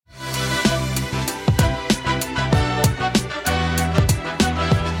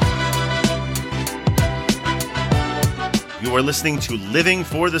are listening to Living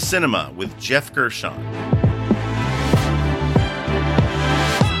for the Cinema with Jeff Gershon.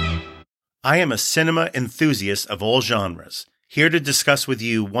 I am a cinema enthusiast of all genres, here to discuss with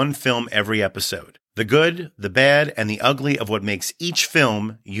you one film every episode. The good, the bad, and the ugly of what makes each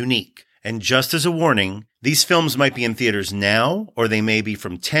film unique. And just as a warning, these films might be in theaters now, or they may be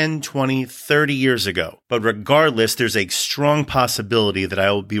from 10, 20, 30 years ago. But regardless, there's a strong possibility that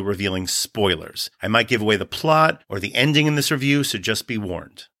I will be revealing spoilers. I might give away the plot or the ending in this review, so just be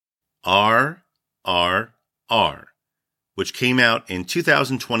warned. RRR, which came out in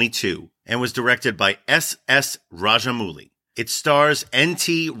 2022 and was directed by S.S. Rajamouli. It stars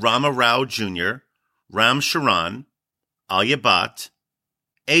N.T. Rama Rao Jr., Ram Charan, Alia Bhatt,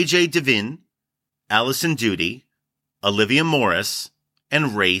 Ajay Devgn, Alison Doody, Olivia Morris,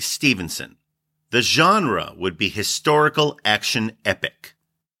 and Ray Stevenson. The genre would be historical action epic.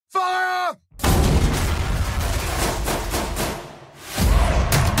 Fire!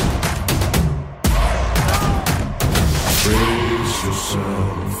 Brace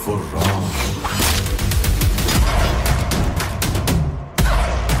yourself for Ram.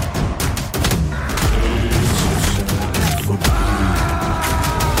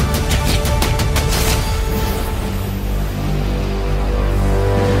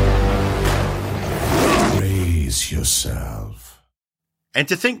 Yourself. And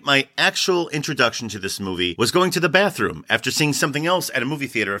to think my actual introduction to this movie was going to the bathroom after seeing something else at a movie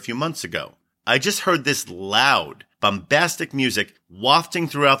theater a few months ago. I just heard this loud, bombastic music wafting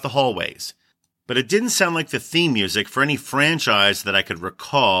throughout the hallways, but it didn't sound like the theme music for any franchise that I could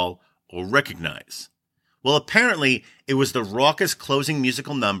recall or recognize. Well, apparently, it was the raucous closing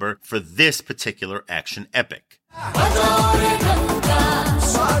musical number for this particular action epic.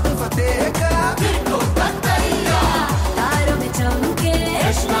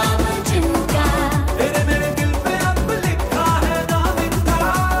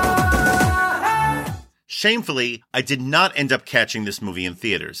 Shamefully, I did not end up catching this movie in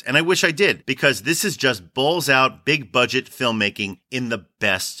theaters, and I wish I did, because this is just balls-out, big-budget filmmaking in the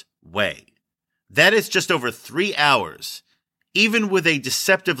best way. That is just over 3 hours, even with a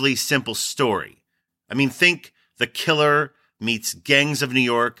deceptively simple story. I mean, think The Killer meets Gangs of New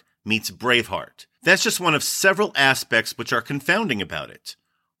York meets Braveheart. That's just one of several aspects which are confounding about it.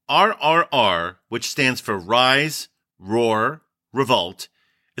 RRR, which stands for Rise, Roar, Revolt,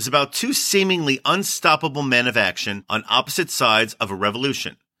 is about two seemingly unstoppable men of action on opposite sides of a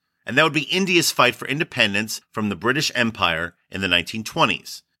revolution. And that would be India's fight for independence from the British Empire in the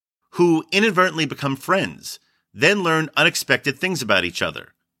 1920s, who inadvertently become friends, then learn unexpected things about each other.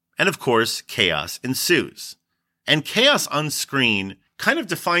 And of course, chaos ensues. And chaos on screen kind of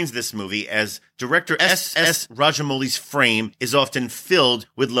defines this movie, as director S.S. Rajamouli's frame is often filled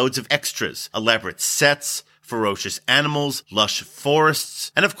with loads of extras, elaborate sets, ferocious animals, lush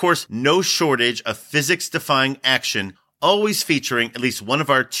forests, and of course, no shortage of physics-defying action, always featuring at least one of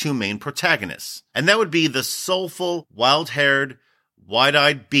our two main protagonists. And that would be the soulful, wild-haired,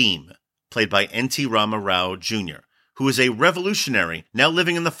 wide-eyed Bheem, played by N.T. Rama Rao Jr., who is a revolutionary now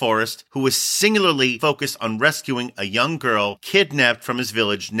living in the forest who is singularly focused on rescuing a young girl kidnapped from his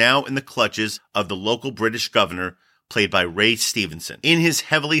village, now in the clutches of the local British governor, played by Ray Stevenson, in his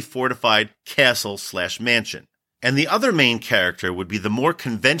heavily fortified castle/mansion. And the other main character would be the more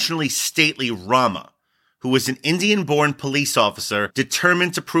conventionally stately Rama, who was an Indian-born police officer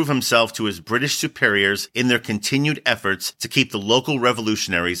determined to prove himself to his British superiors in their continued efforts to keep the local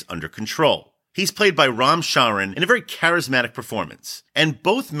revolutionaries under control. He's played by Ram Charan in a very charismatic performance, and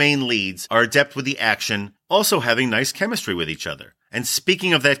both main leads are adept with the action, also having nice chemistry with each other. And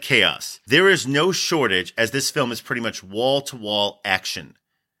speaking of that chaos, there is no shortage, as this film is pretty much wall-to-wall action.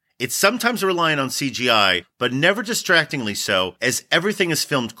 It's sometimes reliant on CGI, but never distractingly so, as everything is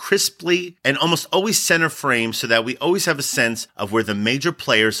filmed crisply and almost always center frame, so that we always have a sense of where the major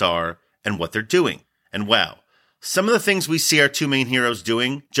players are and what they're doing. And wow, some of the things we see our two main heroes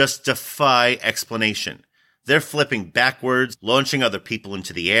doing just defy explanation. They're flipping backwards, launching other people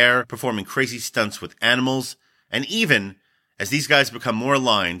into the air, performing crazy stunts with animals, and even, as these guys become more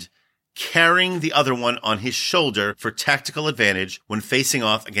aligned, carrying the other one on his shoulder for tactical advantage when facing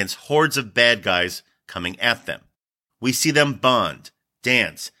off against hordes of bad guys coming at them. We see them bond,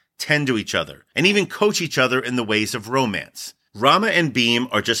 dance, tend to each other, and even coach each other in the ways of romance. Rama and Bheem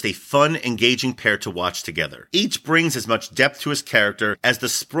are just a fun, engaging pair to watch together. Each brings as much depth to his character as the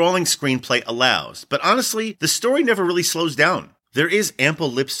sprawling screenplay allows, but honestly, the story never really slows down. There is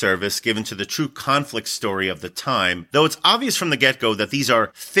ample lip service given to the true conflict story of the time, though it's obvious from the get-go that these are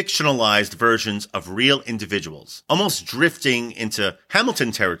fictionalized versions of real individuals, almost drifting into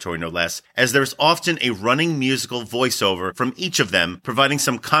Hamilton territory no less, as there's often a running musical voiceover from each of them providing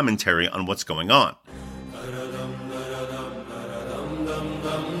some commentary on what's going on.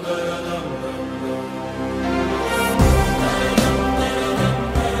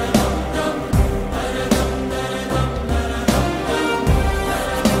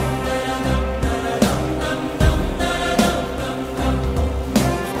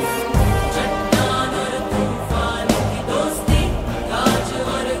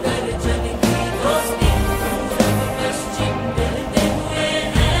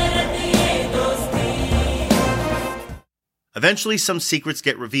 Eventually, some secrets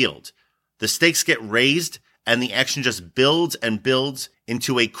get revealed. The stakes get raised, and the action just builds and builds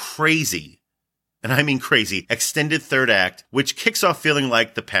into a crazy, and I mean crazy, extended third act, which kicks off feeling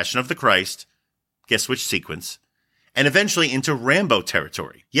like The Passion of the Christ, guess which sequence, and eventually into Rambo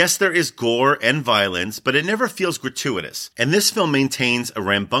territory. Yes, there is gore and violence, but it never feels gratuitous, and this film maintains a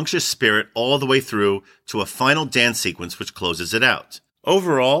rambunctious spirit all the way through to a final dance sequence which closes it out.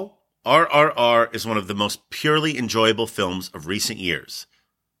 Overall, RRR is one of the most purely enjoyable films of recent years.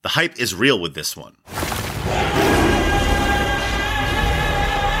 The hype is real with this one.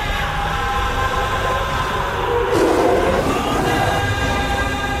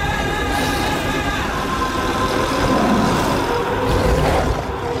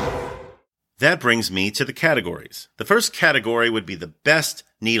 That brings me to the categories. The first category would be the best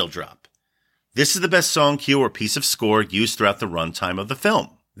needle drop. This is the best song cue or piece of score used throughout the runtime of the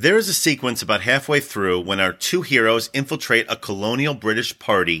film. There is a sequence about halfway through when our two heroes infiltrate a colonial British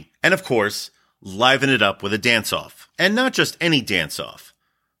party and, of course, liven it up with a dance-off. And not just any dance-off.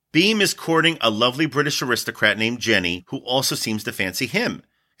 Beam is courting a lovely British aristocrat named Jenny, who also seems to fancy him.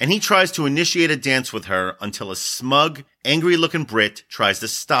 And he tries to initiate a dance with her until a smug, angry-looking Brit tries to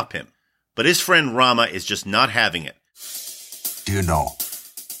stop him. But his friend Rama is just not having it. Do you know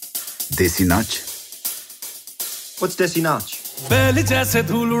Desi Nach? What's Desi Nach? बैल जैसे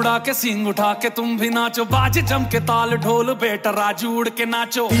धूल उड़ा के सींग उठा के तुम भी नाचो बाजे जम के ताल ढोल बेटा राजू उड़ के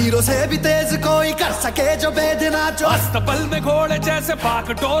नाचो हीरो से भी तेज कोई कर सके जो बेद नाचो अस्तबल में घोड़े जैसे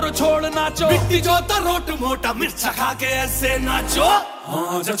पाक डोर छोड़ नाचो मिट्टी जो रोट मोटा मिर्च खा के ऐसे नाचो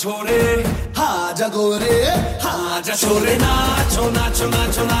हाँ जा छोरे हाँ जा गोरे हाँ जा छोरे नाचो नाचो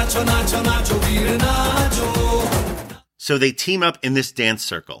नाचो नाचो नाचो नाचो वीर नाचो. So they team up in this dance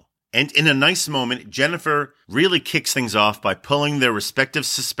circle. And in a nice moment, Jennifer really kicks things off by pulling their respective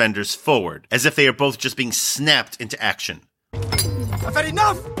suspenders forward, as if they are both just being snapped into action. I've had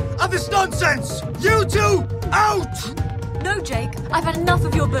enough of this nonsense! You two, out! No, Jake, I've had enough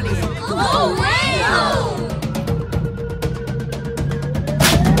of your bullying. Oh, wow!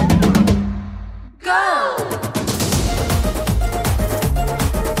 Go!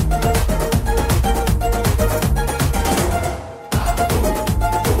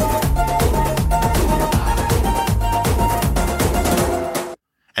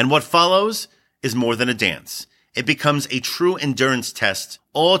 And what follows is more than a dance. It becomes a true endurance test,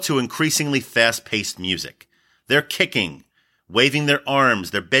 all to increasingly fast-paced music. They're kicking, waving their arms,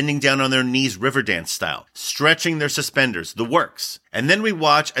 they're bending down on their knees Riverdance style, stretching their suspenders, the works. And then we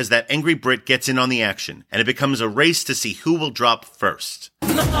watch as that angry Brit gets in on the action, and it becomes a race to see who will drop first.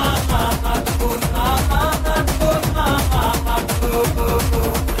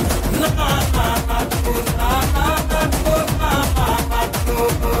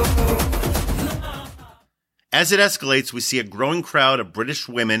 As it escalates, we see a growing crowd of British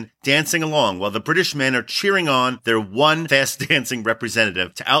women dancing along while the British men are cheering on their one fast-dancing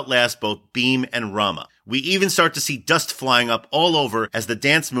representative to outlast both Beam and Rama. We even start to see dust flying up all over as the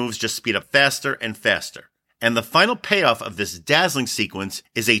dance moves just speed up faster and faster. And the final payoff of this dazzling sequence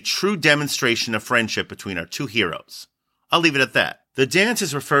is a true demonstration of friendship between our two heroes. I'll leave it at that. The dance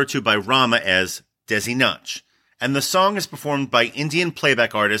is referred to by Rama as Desi Nach, and the song is performed by Indian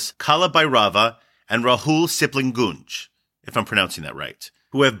playback artists Kala Bhairava and Rahul Siplingunj, if I'm pronouncing that right,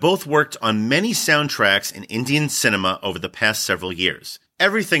 who have both worked on many soundtracks in Indian cinema over the past several years.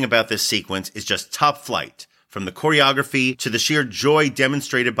 Everything about this sequence is just top flight, from the choreography to the sheer joy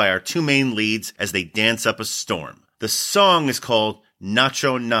demonstrated by our two main leads as they dance up a storm. The song is called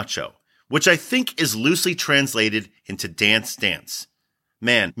Nacho Nacho, which I think is loosely translated into Dance Dance.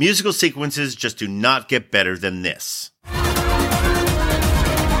 Man, musical sequences just do not get better than this.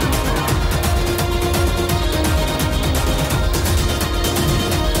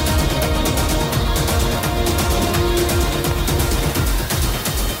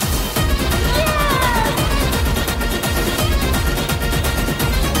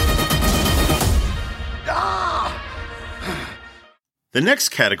 The next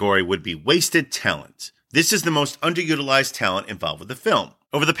category would be wasted talent. This is the most underutilized talent involved with the film.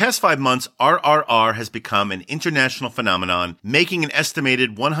 Over the past 5 months, RRR has become an international phenomenon, making an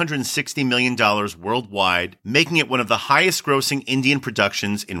estimated $160 million worldwide, making it one of the highest-grossing Indian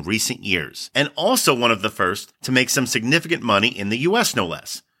productions in recent years, and also one of the first to make some significant money in the US, no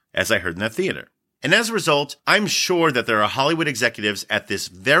less, as I heard in that theater. And as a result, I'm sure that there are Hollywood executives at this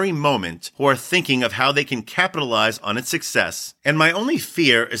very moment who are thinking of how they can capitalize on its success, and my only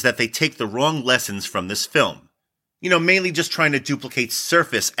fear is that they take the wrong lessons from this film. Mainly just trying to duplicate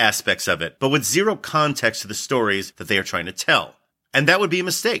surface aspects of it, but with zero context to the stories that they are trying to tell. And that would be a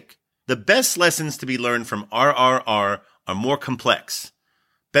mistake. The best lessons to be learned from RRR are more complex.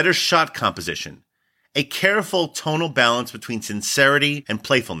 Better shot composition, a careful tonal balance between sincerity and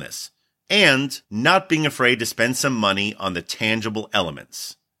playfulness, and not being afraid to spend some money on the tangible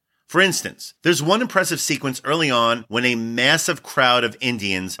elements. For instance, there's one impressive sequence early on when a massive crowd of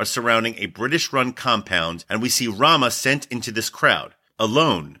Indians are surrounding a British-run compound, and we see Rama sent into this crowd,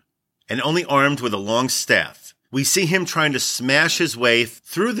 alone, and only armed with a long staff. We see him trying to smash his way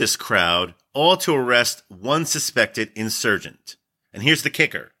through this crowd, all to arrest one suspected insurgent. And here's the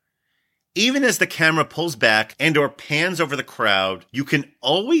kicker. Even as the camera pulls back and or pans over the crowd, you can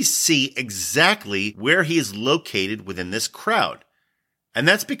always see exactly where he is located within this crowd. And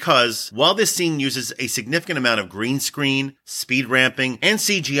that's because, while this scene uses a significant amount of green screen, speed ramping, and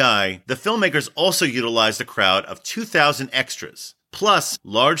CGI, the filmmakers also utilized a crowd of 2,000 extras, plus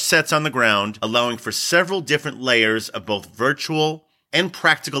large sets on the ground, allowing for several different layers of both virtual and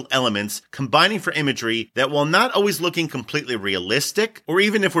practical elements combining for imagery that, while not always looking completely realistic, or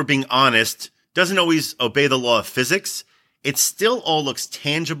even if we're being honest, doesn't always obey the law of physics, it still all looks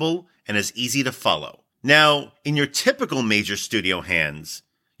tangible and is easy to follow. Now, in your typical major studio hands,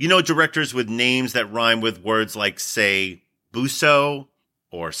 directors with names that rhyme with words like, say, Busso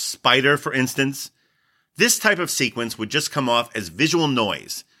or Spider, for instance, this type of sequence would just come off as visual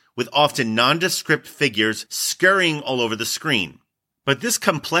noise, with often nondescript figures scurrying all over the screen. But this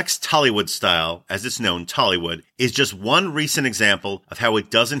complex Tollywood style, as it's known, Tollywood, is just one recent example of how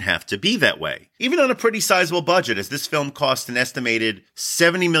it doesn't have to be that way. Even on a pretty sizable budget, as this film cost an estimated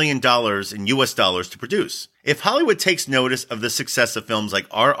 $70 million in US dollars to produce. If Hollywood takes notice of the success of films like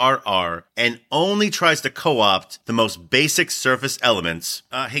RRR and only tries to co-opt the most basic surface elements,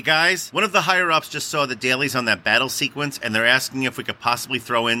 hey guys, one of the higher-ups just saw the dailies on that battle sequence and they're asking if we could possibly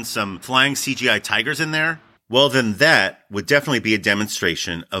throw in some flying CGI tigers in there. Well, then that would definitely be a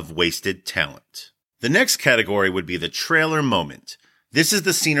demonstration of wasted talent. The next category would be the trailer moment. This is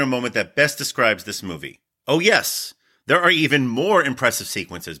the scene or moment that best describes this movie. Oh yes, there are even more impressive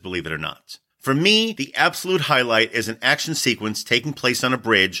sequences, believe it or not. For me, the absolute highlight is an action sequence taking place on a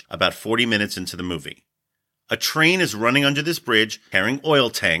bridge about 40 minutes into the movie. A train is running under this bridge carrying oil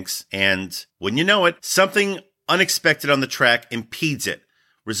tanks, and, wouldn't you know it, something unexpected on the track impedes it,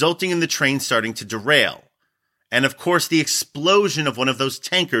 resulting in the train starting to derail. And of course, the explosion of one of those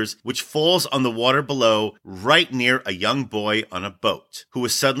tankers, which falls on the water below right near a young boy on a boat, who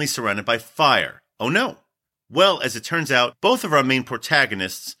is suddenly surrounded by fire. Oh no. Well, as it turns out, both of our main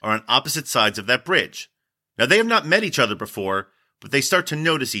protagonists are on opposite sides of that bridge. Now, they have not met each other before, but they start to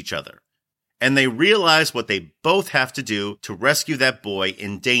notice each other. And they realize what they both have to do to rescue that boy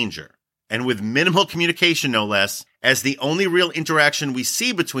in danger. And with minimal communication, no less, as the only real interaction we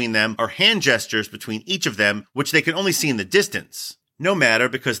see between them are hand gestures between each of them, which they can only see in the distance. No matter,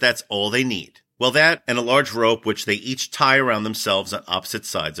 because that's all they need. Well, that and a large rope which they each tie around themselves on opposite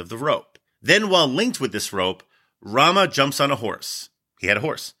sides of the rope. Then, while linked with this rope, Rama jumps on a horse. He had a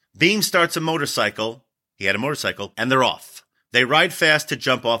horse. Beam starts a motorcycle. He had a motorcycle. And they're off. They ride fast to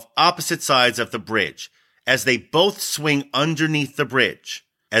jump off opposite sides of the bridge, as they both swing underneath the bridge,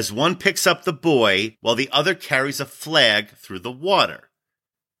 as one picks up the boy while the other carries a flag through the water.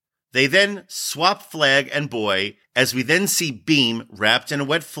 They then swap flag and boy, as we then see Beam wrapped in a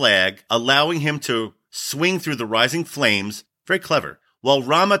wet flag, allowing him to swing through the rising flames, very clever, while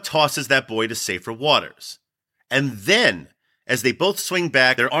Rama tosses that boy to safer waters. And then, as they both swing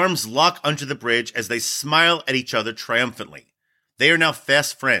back, their arms lock under the bridge as they smile at each other triumphantly. They are now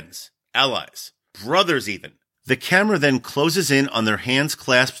fast friends, allies, brothers even. The camera then closes in on their hands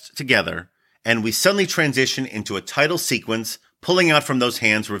clasped together, and we suddenly transition into a title sequence, pulling out from those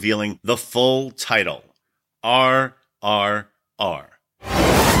hands, revealing the full title, RRR.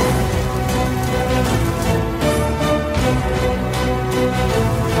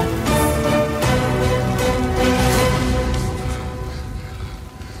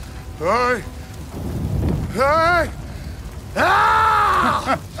 Hey! Hey!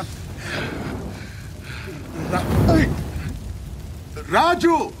 Ah!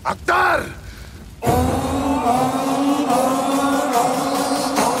 Raju! Akhtar!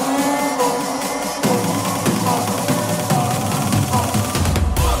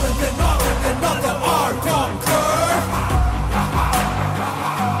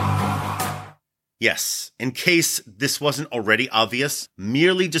 Yes, in case this wasn't already obvious,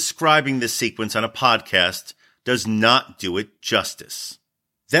 merely describing this sequence on a podcast does not do it justice.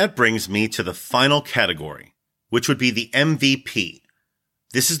 That brings me to the final category, which would be the MVP.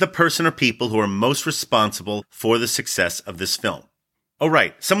 This is the person or people who are most responsible for the success of this film. Oh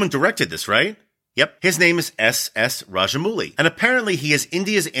right, someone directed this, right? Yep, his name is S.S. Rajamouli, and apparently he is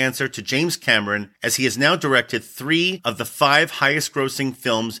India's answer to James Cameron, as he has now directed 3 of the 5 highest-grossing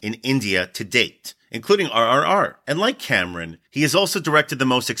films in India to date, including RRR. And like Cameron, he has also directed the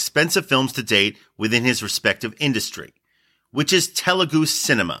most expensive films to date within his respective industry, which is Telugu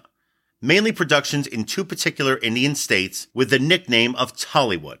cinema, mainly productions in 2 particular Indian states with the nickname of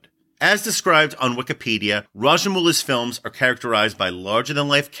Tollywood. As described on Wikipedia, Rajamouli's films are characterized by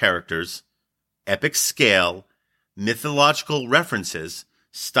larger-than-life characters, epic scale, mythological references,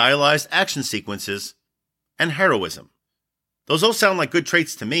 stylized action sequences, and heroism. Those all sound like good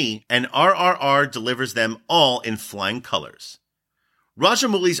traits to me, and RRR delivers them all in flying colors.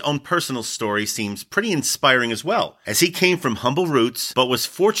 Rajamouli's own personal story seems pretty inspiring as well, as he came from humble roots, but was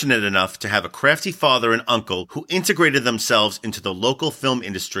fortunate enough to have a crafty father and uncle who integrated themselves into the local film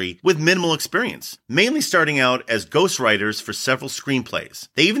industry with minimal experience, mainly starting out as ghostwriters for several screenplays.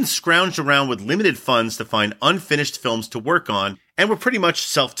 They even scrounged around with limited funds to find unfinished films to work on, and were pretty much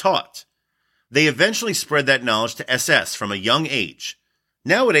self-taught. They eventually spread that knowledge to SS from a young age.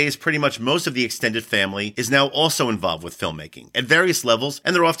 Nowadays, pretty much most of the extended family is now also involved with filmmaking at various levels,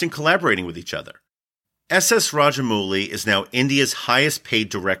 and they're often collaborating with each other. S.S. Rajamouli is now India's highest paid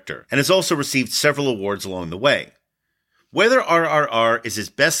director and has also received several awards along the way. Whether RRR is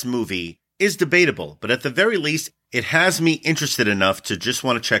his best movie is debatable, but at the very least, it has me interested enough to just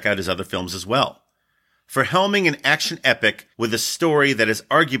want to check out his other films as well. For helming an action epic with a story that is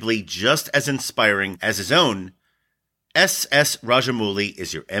arguably just as inspiring as his own, S.S. Rajamouli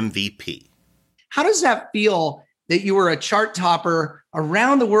is your MVP. How does that feel that you were a chart topper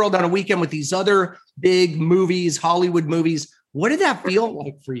around the world on a weekend with these other big movies, Hollywood movies? What did that feel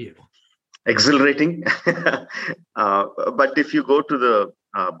like for you? Exhilarating. But if you go to the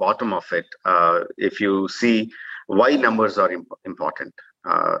bottom of it, if you see why numbers are important,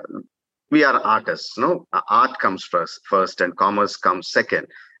 we are artists, no? Art comes first and commerce comes second.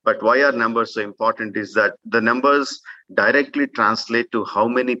 But why are numbers so important is that the numbers directly translate to how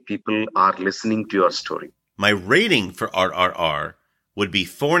many people are listening to your story. My rating for RRR would be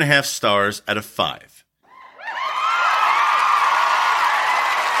 4.5 stars out of 5.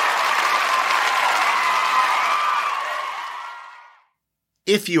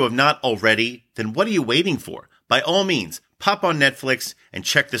 If you have not already, then what are you waiting for? By all means, pop on Netflix and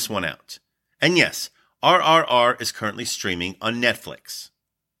check this one out. And yes, RRR is currently streaming on Netflix.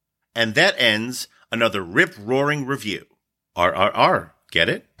 And that ends another rip-roaring review. RRR, get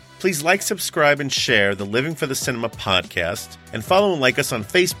it? Please like, subscribe, and share the Living for the Cinema podcast, and follow and like us on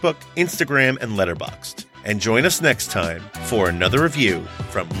Facebook, Instagram, and Letterboxd. And join us next time for another review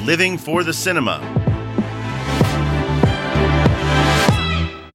from Living for the Cinema.